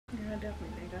definitely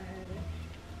think I had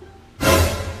it.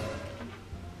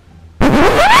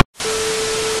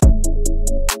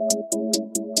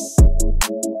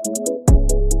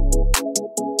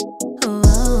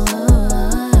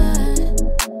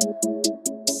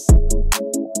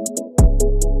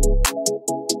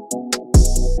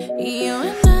 You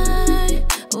and I,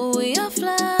 we are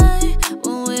fly.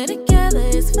 When we're together,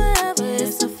 it's forever,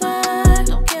 it's a fire.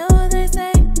 Don't care what they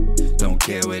say. Don't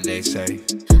care what they say.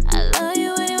 I love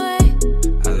you anyway.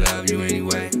 I love you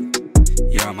anyway.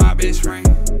 You're my best friend.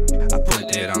 I put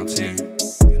that on 10.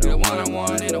 The one I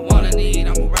want and the one I need.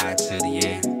 I'ma ride to the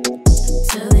end.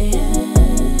 Till the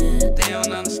end. They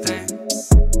don't understand.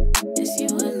 It's you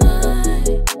and I.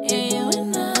 Yeah, you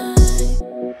and I.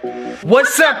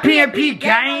 What's up, PMP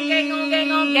gang? Gang on,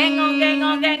 gang on, gang on, gang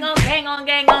on, gang on, gang on,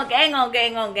 gang on, gang on,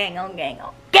 gang on, gang on, gang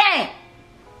on, gang.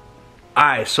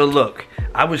 Alright, so look,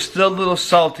 I was still a little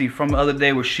salty from the other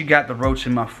day where she got the roach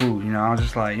in my food. You know, I was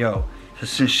just like, yo, so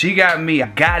since she got me, I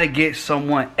gotta get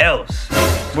someone else.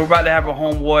 We're about to have a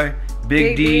homeboy,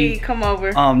 Big D, come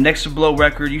over. Next to Blow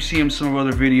record. You see him in some of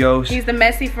other videos. He's the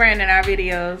messy friend in our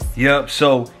videos. Yep,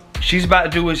 so she's about to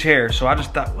do his hair. So I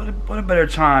just thought, what a better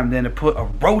time than to put a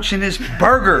roach in this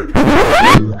burger.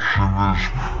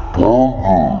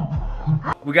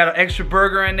 We got an extra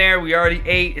burger in there. We already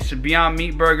ate. It's a Beyond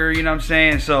Meat burger, you know what I'm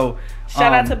saying? So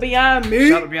Shout out to Beyond Meat.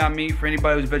 Shout out to Beyond Meat for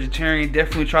anybody who's vegetarian.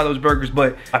 Definitely try those burgers,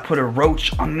 but I put a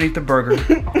roach underneath the burger.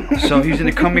 So he's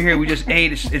gonna come in here. We just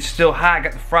ate. It's still hot.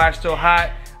 Got the fries still hot.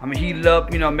 I'm gonna heat it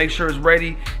up, you know, make sure it's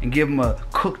ready and give him a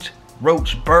cooked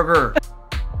roach burger.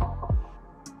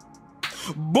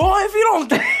 Boy, if you don't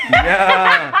think.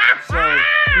 Yeah. So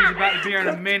he's about to be here in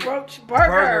a minute. Roach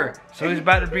burger. So he's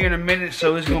about to be in a minute.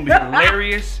 So it's gonna be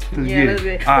hilarious. Yeah, let's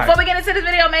get it. All Before right. we get into this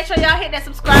video, make sure y'all hit that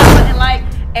subscribe button, like,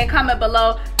 and comment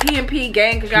below. PMP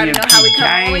gang, because y'all already know how we come.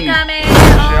 gang. We coming.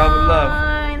 Share all the love.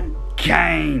 On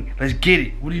Gang. Let's get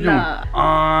it. What are you doing? Nah.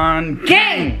 On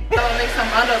gang. I'm gonna make some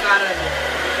bundles out of it.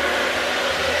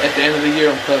 At the end of the year,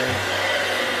 I'm cutting.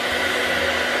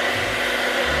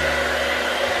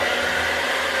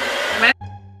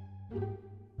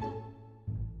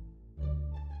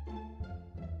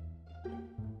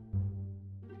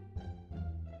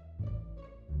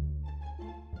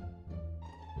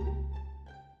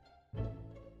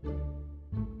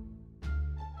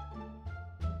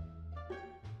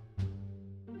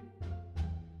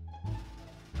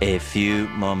 A few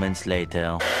moments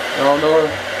later. I don't know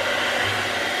her.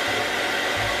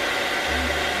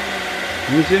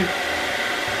 Let me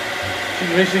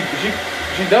see.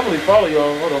 She definitely follow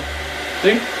y'all. Hold on.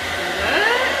 See?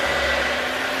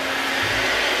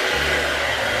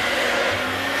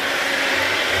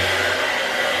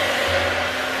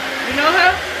 You know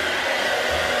her?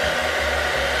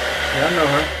 Yeah, I know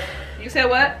her. You said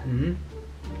what? Mm-hmm.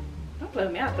 Don't play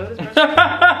with me. I'll throw this person.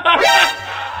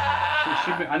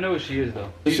 I know what she is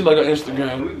though. She like an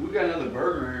Instagram. We got another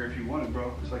burger here if you want it,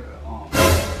 bro. It's like a what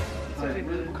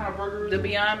kind of burger is The it?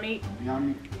 Beyond Meat. Beyond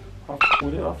Meat. I fuck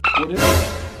with it.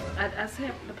 I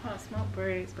said the pot smoke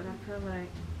braids, but I feel like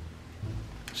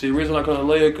See, the reason I couldn't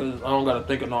lay it because I don't gotta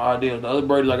think of no ideas. The other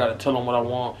birds, I gotta tell them what I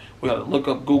want. We gotta look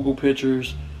up Google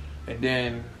pictures, and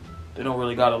then they don't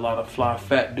really got a lot of fly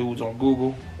fat dudes on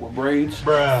Google with braids.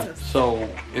 Bruh. So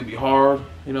it'd be hard,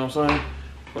 you know what I'm saying?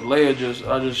 But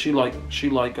Layah she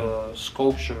like a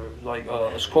sculpture, like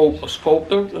a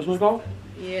sculptor. That's what it's called.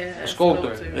 yeah, A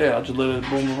sculptor. Yeah, I just let it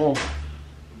boom, boom, boom.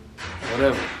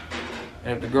 Whatever.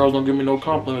 And if the girls don't give me no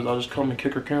compliments, I'll just come and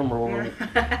kick her camera over it.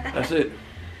 That's it.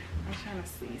 I'm trying to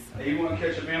see something. Hey, you want to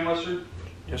catch a man mustard?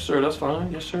 Yes, sir. That's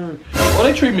fine. Yes, sir. Oh,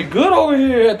 they treat me good over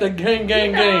here at the gang,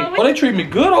 gang, gang. Oh, they treat me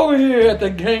good over here at the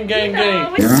gang, gang,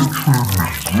 gang. We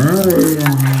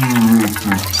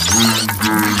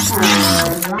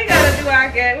gotta do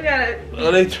our get. We gotta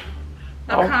be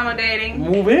accommodating.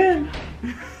 Move in.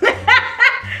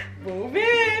 Move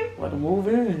in. Let them move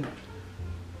in.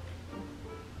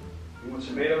 You want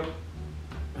tomato?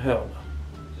 Hell no.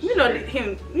 You know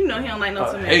him. You know he don't like no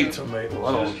I tomato. hate tomato.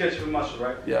 I So don't. just ketchup and mustard,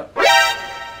 right? Yeah.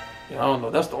 Yeah, I don't know.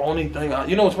 That's the only thing.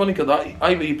 You know what's funny? Because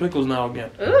I even eat pickles now again.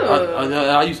 Ooh.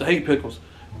 I used to hate pickles.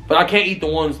 But I can't eat the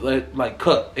ones that like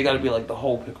cut. They got to be like the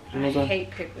whole pickle. You know what I'm I saying?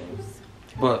 hate pickles.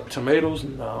 But tomatoes,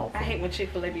 no. I hate when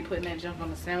Chick-fil-A be putting that junk on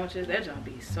the sandwiches. That junk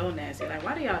be so nasty. Like,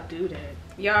 why do y'all do that?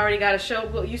 Y'all already got a show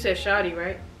book. You said Shawty,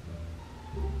 right?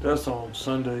 That's on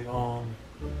Sunday.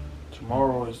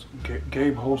 Tomorrow is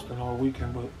Gabe hosting all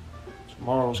weekend, but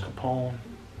tomorrow's Capone.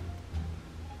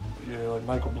 Yeah, like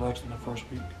Michael Blackson the first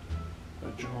week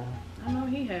of June. I know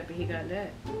he happy he got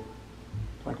that.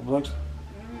 Michael Blackson?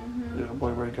 Yeah, the boy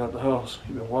already got the house.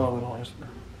 He been wilding on Instagram.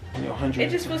 Only 100. It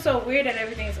just feels so weird that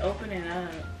everything's opening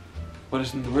up. But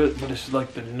it's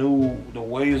like the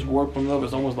way it's warping up.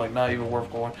 It's almost like not even worth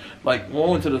going. Like we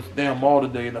went to the damn mall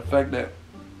today, and the fact that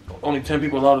only 10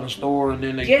 people out in the store, and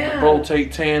then they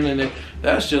rotate 10, and then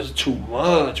that's just too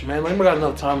much, man. Like we got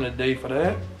enough time in the day for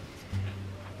that.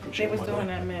 They was doing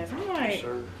that mess. I'm like,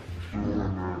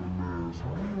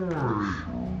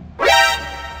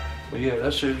 but yeah,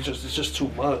 that shit is it's just too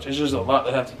much. It's just a lot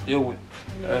to have to deal with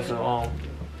as a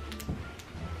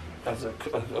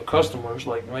customer. It's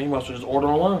like, man, you must just order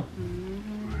online.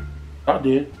 I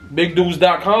did.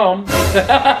 BigDudes.com.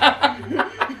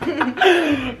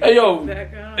 Hey yo,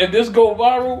 if this go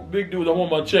viral, Big Dudes, I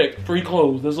want my check. Free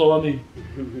clothes. That's all I need.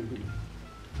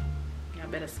 Y'all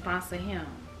better sponsor him.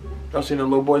 Y'all seen that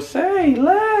little boy say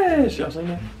less? Y'all seen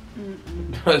that?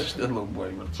 That's that little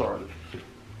boy retarded.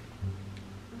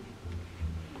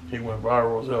 He went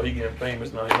viral as hell. He getting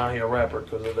famous now. Now he a rapper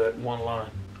because of that one line.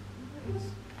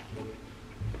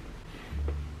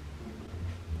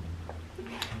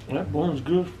 That bun's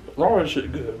good. All that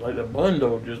shit good. Like that bun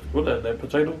though, just what that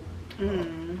potato?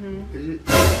 Is it?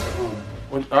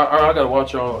 I gotta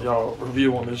watch y'all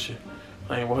review on this shit.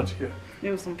 I ain't watched it yet.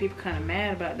 There was some people kind of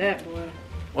mad about that, boy.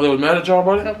 Oh, they was mad at y'all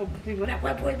about A it? couple people, that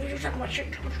white boy, you talking about shit.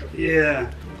 Yeah.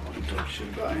 I'm talking shit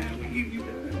about him.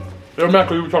 They were mad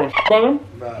because you were talking about him?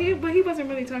 But he wasn't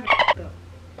really talking though.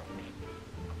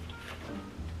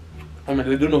 I mean,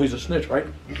 they do know he's a snitch, right?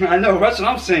 I know, that's what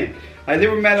I'm saying. Like, they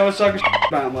were mad I was talking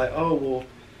about him. Like, oh,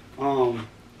 well,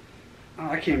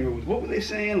 I can't remember. What were they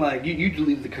saying? Like, you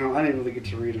deleted the comment. I didn't really get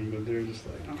to read them, but they were just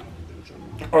like, I don't know what they were talking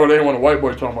about. Oh, they didn't want a white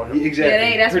boy talking about him. Exactly.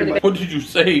 Yeah, that's what What did you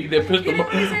say that pissed him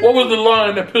off? What was the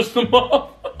line that pissed him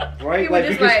off? Right? Like,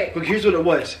 because here's what it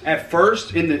was. At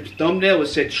first, in the thumbnail, it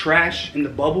said trash in the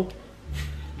bubble.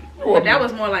 But that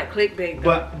was more like clickbait.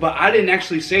 But I didn't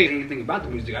actually say anything about the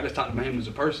music. I just talked about him as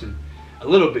a person. A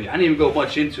little bit. I didn't even go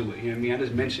much into it. You know what I mean? I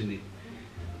just mentioned it.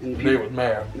 And They was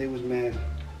mad. They was mad.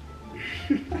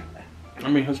 I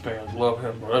mean, his fans love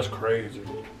him, bro. That's crazy.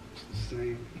 It's the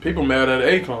same. People mad at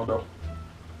Akon, though.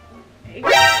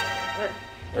 What?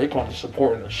 Akon is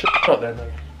supporting the shit out of that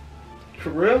nigga. For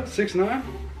real? 6ix9ine?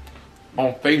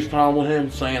 On FaceTime with him,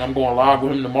 saying I'm going live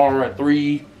with him tomorrow at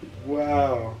 3.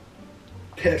 Wow.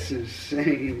 That's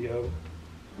insane, yo.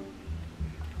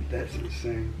 That's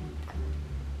insane.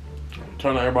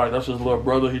 Telling everybody that's his little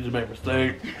brother, he just made a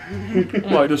mistake.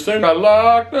 I'm like, this thing got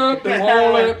locked up, they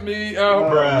won't let me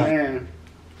out. Oh, man.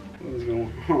 What was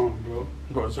going on, bro?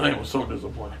 But Zane was so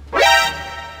disappointed.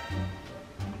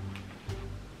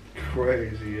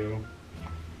 Crazy, yo.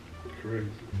 Crazy.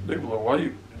 Layah.Phlo, why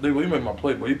you made my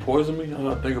plate, but he poisoned me? I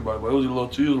gotta think about it, but it was a little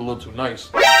too nice.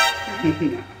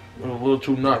 It was a little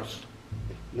too nice.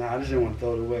 Nah, I just didn't want to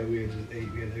throw it away. We had just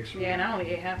ate. We had extra. Yeah, and I only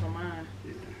ate half of mine.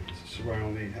 Yeah. So Soraya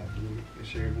only ate half of them. I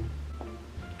shared one.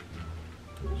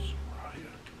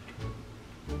 Soraya.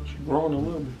 She's growing a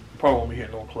little bit. Probably won't be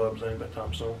hitting no clubs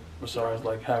anytime soon. Besides,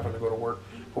 like, having to go to work.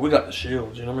 But we got the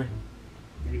shields, you know what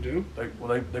I mean? You do?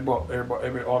 They bought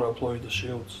every auto employee the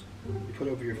shields. You put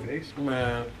over your face?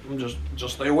 Man, I'm just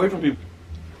stay away from people.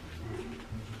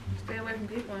 Stay away from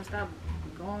people and stop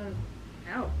going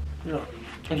out. Yeah, I'm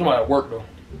talking about at work though.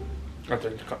 I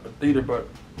think the theater, but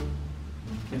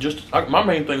my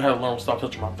main thing I had to learn was stop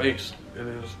touching my face. It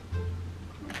is.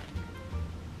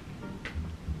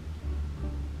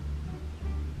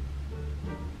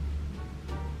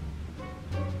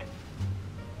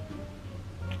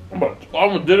 I'm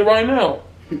gonna did it right now.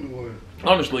 What?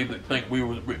 Honestly, think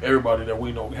everybody that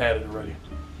we know had it already.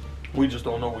 We just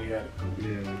don't know we had it.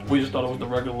 Yeah. We just thought it was the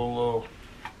regular little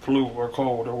flu or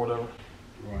cold or whatever.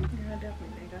 Right. Yeah, I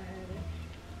definitely think I had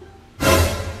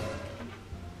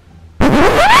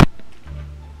it.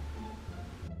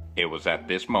 It was at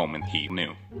this moment he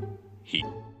knew. He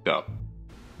up.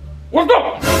 What's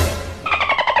up?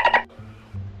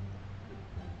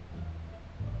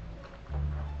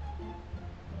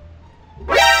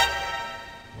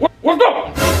 What's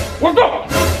up? What's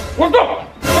up? What's up?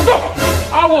 What's up?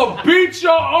 I will beat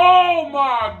your. Oh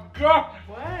my god.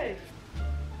 What?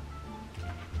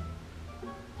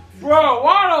 Bro,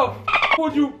 why the f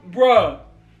would you, bro?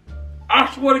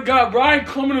 I swear to God, bro, I ain't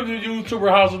coming to the YouTuber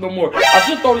houses no more. I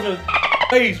should throw this in his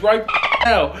face right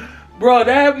now. Bro,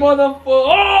 that motherfucker,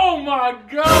 oh my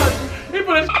God. He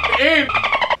put his in.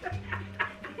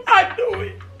 I knew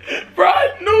it. Bro,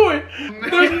 I knew it.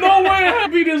 There's no way it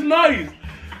had be this nice.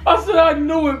 I said I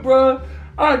knew it, bro.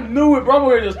 I knew it, bro. I'm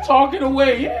over here just talking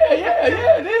away.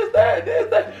 Yeah, this,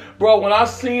 that. Bro, when I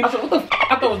seen, I said, what the f?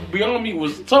 I thought it was beyond me. It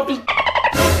was tough as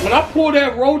when I pulled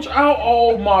that roach out,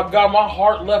 oh my God, my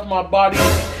heart left my body,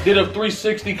 did a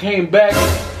 360, came back.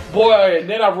 Boy, and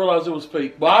then I realized it was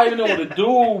fake. But I didn't know what to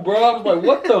do, bro. I was like,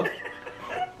 what the?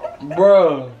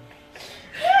 Bro.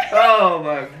 Oh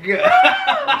my god.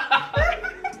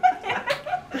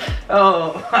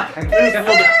 Oh my god.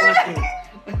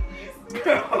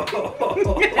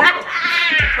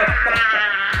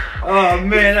 Oh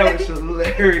man, that was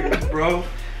hilarious, bro.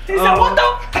 He said, what the?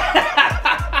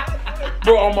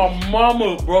 Bro, on my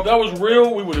mama, bro. If that was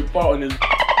real, we would have fought in this.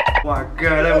 Oh my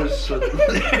god, that was so That's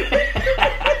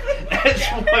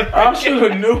what I should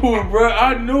have knew, bro.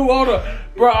 I knew all the,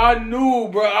 bro. I knew,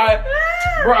 bro. I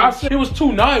said it was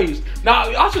too nice. Now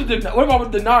I should have. What if I would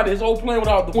deny this whole plane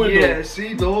without the window? Yeah,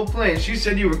 see the whole plane. She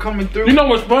said you were coming through. You know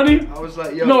what's funny? I was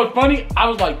like, yo. You know what's funny? I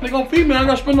was like, they gonna feed me. I ain't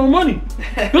gotta spend no money.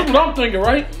 This is what I'm thinking,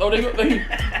 right? Oh, they gonna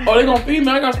feed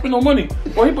me. I ain't gotta spend no money.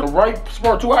 Well, he put the right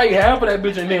spot too. I ate half of that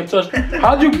bitch and then touched.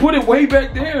 How'd you put it way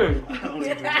back there? If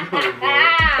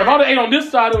I'd have ate on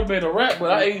this side, it would've been a wrap.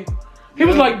 But I ate. He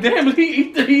was like, damn,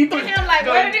 he I'm like,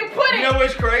 where did you put it? You know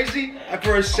what's crazy?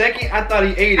 For a second, I thought he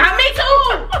ate it. Me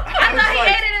too. I thought he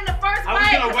ate it in the first bite. I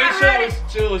was gonna wait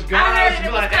till it was gone. I heard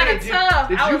it was kind of tough.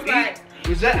 Did I you was like, eat?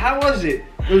 Was that? How was it?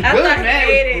 It was I good, thought he man.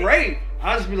 ate It it. was great.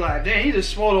 I just be like, damn, he just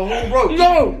swallowed a whole roach.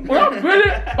 No, when I bit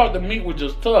it, I thought the meat was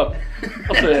just tough.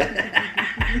 I said,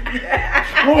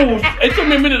 oh, it took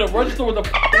me a minute to register what the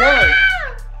f was.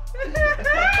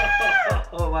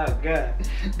 Oh my god,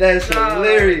 that's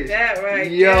hilarious. That right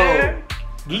Yo. there.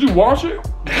 Did you wash it?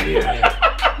 Yeah,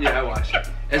 I watched it.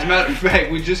 As a matter of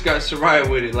fact, we just got Soraya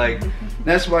with it. Like,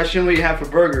 that's why she only half a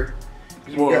burger.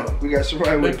 We got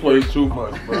Soraya They with play too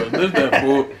much, bro. This that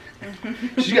bull. it.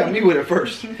 She got me with it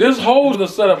first. This whole the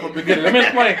setup from the beginning. Let me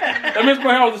explain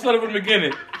how it was the setup from the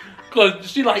beginning. Cause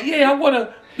she like, yeah, I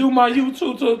wanna do my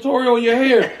YouTube tutorial on your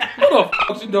hair. What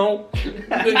the f she don't?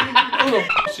 What the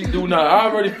f she do not? I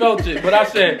already felt it, but I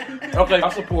said, okay, I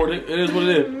support it. It is what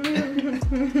it is.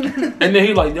 And then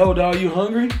he like, yo, dog, you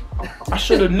hungry? I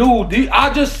should have knew.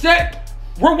 I just said,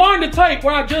 rewind the tape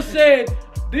where I just said,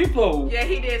 Layah.Phlo. Yeah,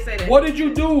 he did say that. What did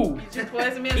you do? Did you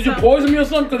poison me or Did something? you poison me or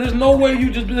something? Cause there's no way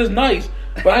you just be this nice.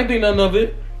 But I ain't think nothing of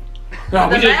it. Nah,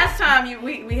 The last time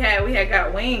we had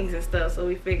got wings and stuff, so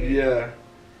we figured. Yeah,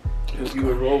 you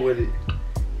would roll with it.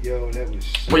 Yo, that was.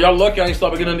 But y'all lucky I ain't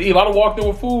stopping getting to eat. If I'd have walked in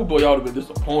with food, boy, y'all would have been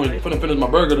disappointed. Finna finish my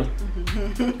burger though.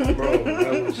 Bro,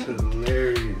 that was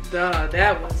hilarious. Duh,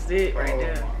 that was it right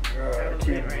there. Oh my god, I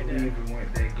can't believe it went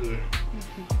that good.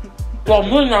 So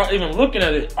I'm really not even looking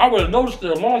at it. I would have noticed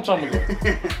it a long time ago.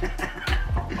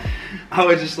 I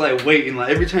was just like waiting, like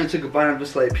every time I took a bite, I'm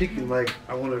just like peeking, like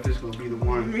I wonder if it's gonna be the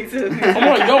one. Me too. I'm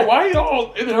like, yo, why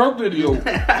y'all in her video?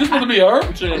 This supposed to be a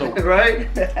her channel.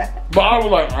 Right? But I was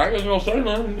like, I guess you don't say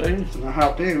nothing. I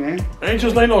hopped in, man. Ain't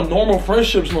no normal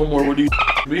friendships no more with these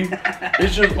be.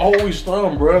 It's just always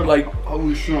some, bro. Like,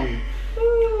 Always something.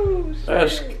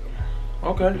 that's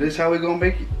okay. This how we gonna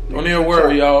make it. Don't even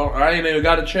worry, y'all. I ain't even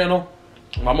got a channel.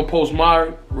 I'm gonna post my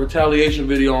retaliation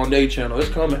video on their channel. It's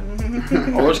coming.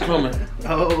 Oh, it's coming.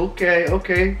 Oh, okay.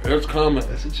 It's coming.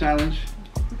 That's a challenge.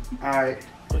 Alright.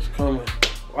 It's coming.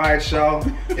 Alright, y'all.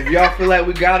 If y'all feel like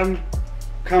we got them,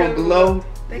 comment below.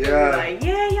 They could be like,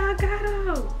 yeah, y'all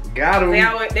got him. Got him.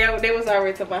 They was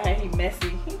already talking about how he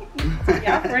messy.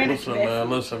 Y'all friends messy.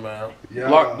 Listen, man. Yeah.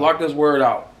 Block this word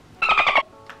out.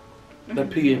 The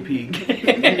P&P.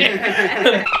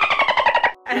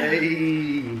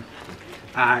 Hey.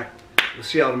 Alright. We'll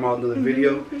see y'all tomorrow in another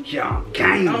video. Yeah,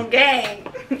 gang. On gang.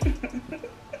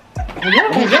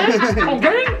 On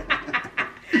gang?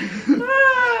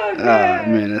 Oh,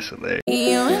 Man, that's hilarious.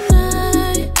 You and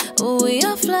I, we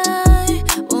are fly.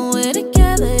 When we're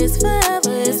together, it's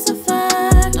forever, it's a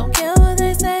fact. Don't care what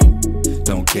they say.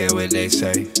 Don't care what they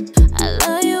say. I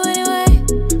love you anyway.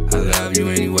 I love you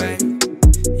anyway.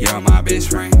 You're my best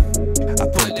friend. I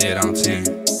put that on 10.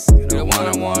 The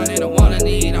one-on-one and the one.